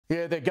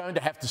Yeah, they're going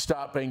to have to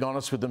start being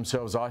honest with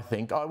themselves, I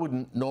think. I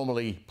wouldn't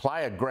normally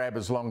play a grab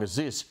as long as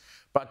this,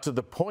 but to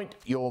the point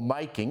you're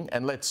making,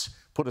 and let's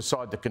put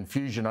aside the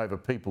confusion over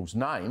people's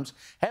names,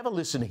 have a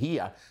listen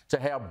here to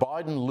how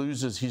Biden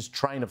loses his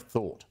train of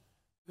thought.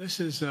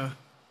 This is,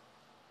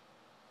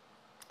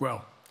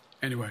 well,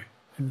 anyway,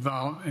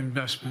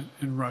 investment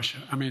in Russia.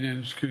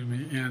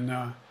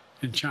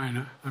 In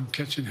China. I'm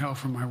catching hell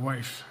from my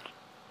wife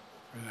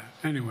for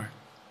that. Anyway.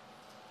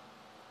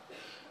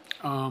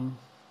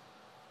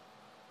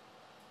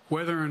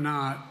 Whether or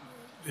not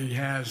he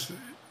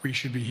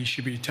should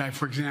be attacked.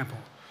 For example,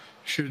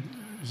 should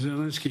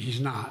Zelenskyy, he's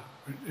not.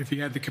 If he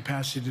had the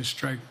capacity to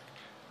strike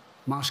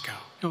Moscow,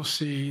 you'll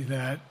see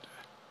that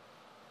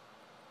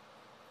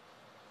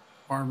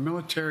our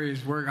military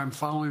is working. I'm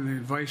following the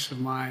advice of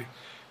my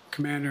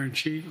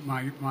commander-in-chief,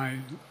 like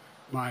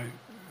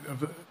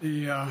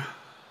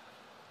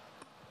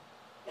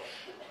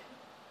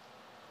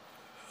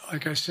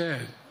I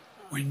said,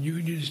 when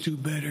unions do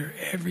better,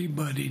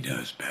 everybody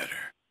does better.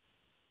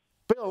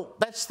 Bill,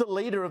 that's the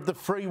leader of the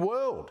free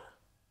world.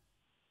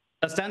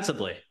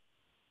 Ostensibly.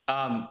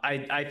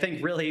 I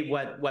think really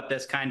what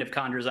this kind of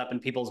conjures up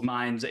in people's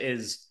minds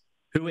is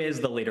who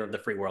is the leader of the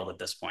free world at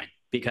this point?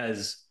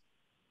 Because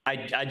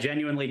I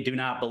genuinely do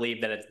not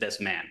believe that it's this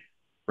man,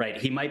 right?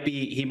 He might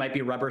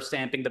be rubber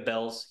stamping the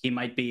bills. He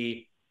might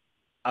be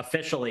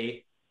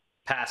officially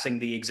passing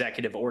the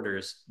executive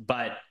orders,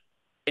 but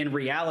in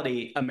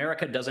reality,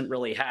 America doesn't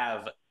really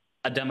have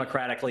a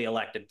democratically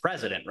elected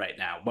president right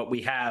now. What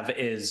we have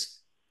is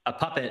a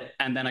puppet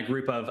and then a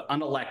group of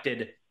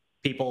unelected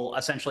people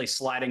essentially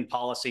sliding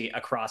policy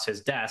across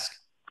his desk,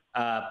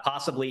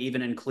 possibly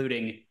even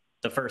including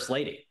the First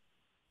Lady.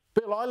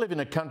 Bill, I live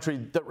in a country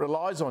that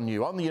relies on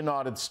you, on the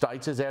United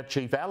States as our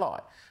chief ally.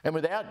 And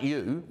without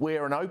you,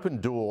 we're an open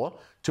door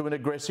to an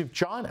aggressive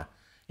China.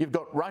 You've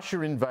got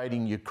Russia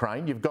invading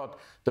Ukraine. You've got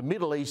the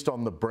Middle East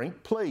on the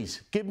brink.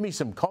 Please give me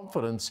some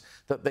confidence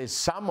that there's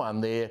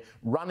someone there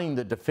running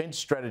the defence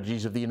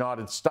strategies of the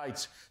United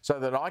States so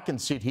that I can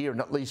sit here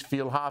and at least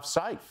feel half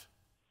safe.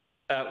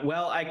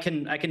 Well, I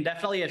can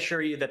definitely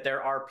assure you that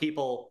there are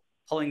people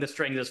pulling the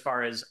strings as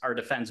far as our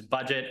defense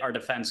budget, our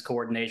defense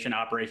coordination,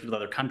 operations with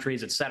other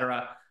countries, et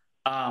cetera.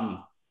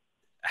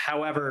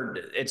 However,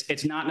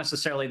 it's not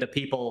necessarily the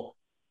people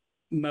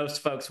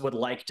most folks would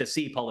like to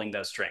see pulling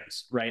those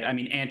strings, right? I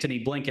mean,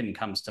 Antony Blinken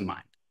comes to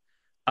mind.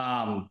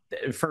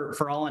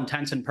 For all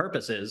intents and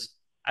purposes,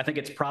 I think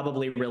it's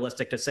probably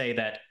realistic to say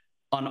that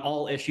on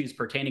all issues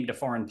pertaining to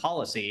foreign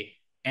policy,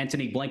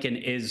 Antony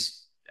Blinken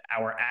is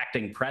our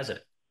acting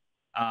president.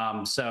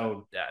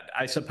 So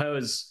I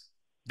suppose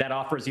that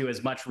offers you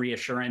as much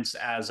reassurance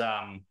as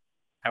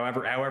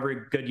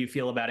however good you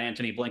feel about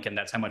Antony Blinken,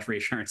 that's how much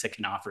reassurance it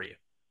can offer you.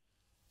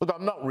 Look,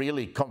 I'm not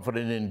really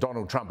confident in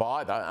Donald Trump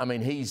either. I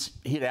mean, he's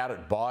hit out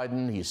at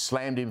Biden. He's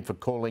slammed him for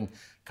calling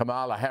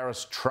Kamala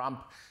Harris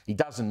Trump. He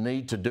doesn't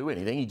need to do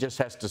anything. He just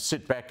has to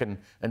sit back and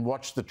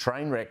watch the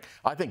train wreck.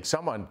 I think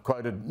someone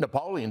quoted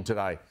Napoleon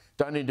today,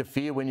 don't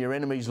interfere when your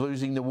enemy's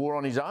losing the war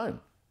on his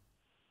own.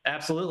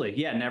 Absolutely.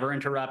 Yeah, never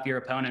interrupt your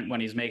opponent when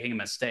he's making a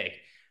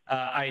mistake.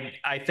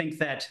 I think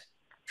that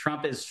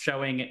Trump is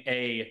showing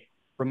a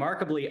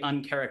remarkably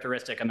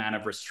uncharacteristic amount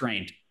of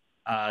restraint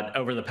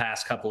over the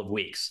past couple of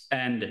weeks.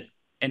 And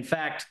in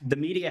fact, the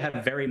media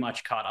have very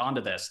much caught on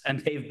to this, and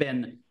they've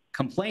been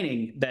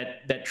complaining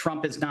that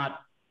Trump is not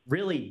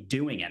really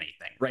doing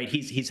anything, right?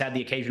 He's had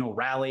the occasional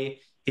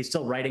rally. He's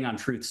still writing on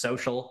Truth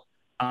Social,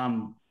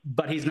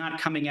 but he's not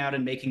coming out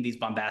and making these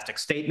bombastic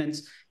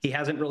statements. He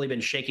hasn't really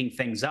been shaking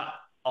things up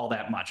all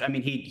that much. I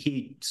mean,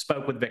 he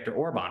spoke with Viktor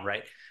Orban,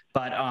 right?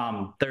 But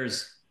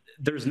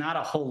there's not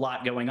a whole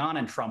lot going on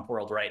in Trump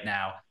world right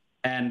now.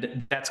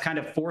 And that's kind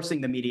of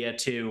forcing the media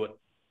to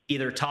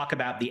either talk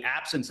about the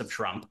absence of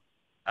Trump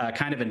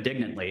kind of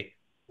indignantly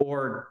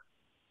or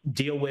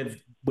deal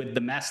with the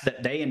mess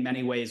that they in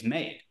many ways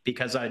made.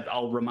 Because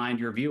I'll remind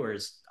your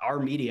viewers, our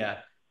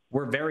media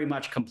were very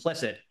much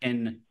complicit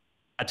in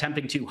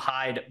attempting to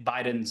hide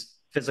Biden's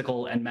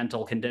physical and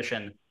mental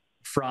condition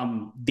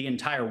from the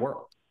entire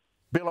world.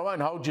 Bill, I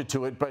won't hold you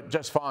to it, but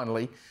just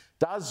finally,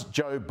 does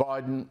Joe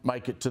Biden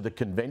make it to the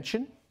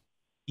convention?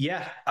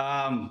 Yeah,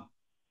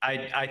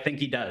 I think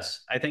he does.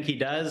 I think he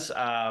does.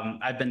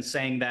 I've been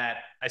saying that.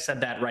 I said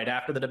that right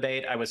after the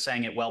debate. I was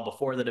saying it well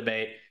before the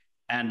debate.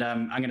 And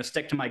I'm going to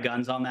stick to my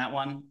guns on that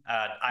one.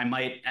 I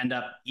might end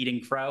up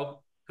eating crow.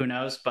 Who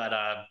knows? But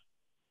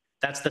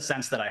that's the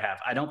sense that I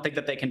have. I don't think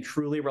that they can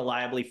truly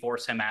reliably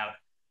force him out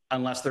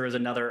unless there is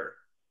another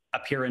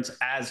appearance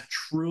as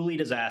truly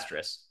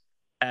disastrous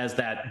as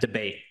that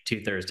debate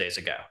 2 Thursdays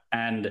ago.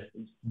 And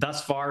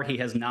thus far, he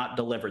has not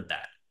delivered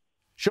that.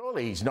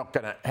 Surely he's not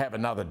going to have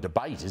another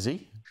debate, is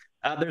he?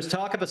 There's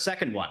talk of a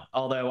second one,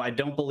 although I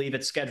don't believe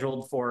it's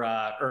scheduled for,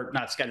 or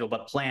not scheduled,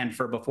 but planned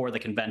for before the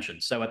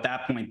convention. So at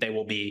that point, they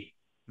will be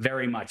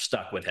very much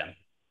stuck with him.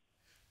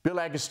 Bill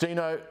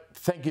Agostino,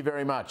 thank you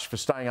very much for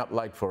staying up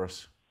late for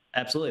us.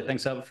 Absolutely.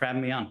 Thanks for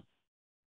having me on.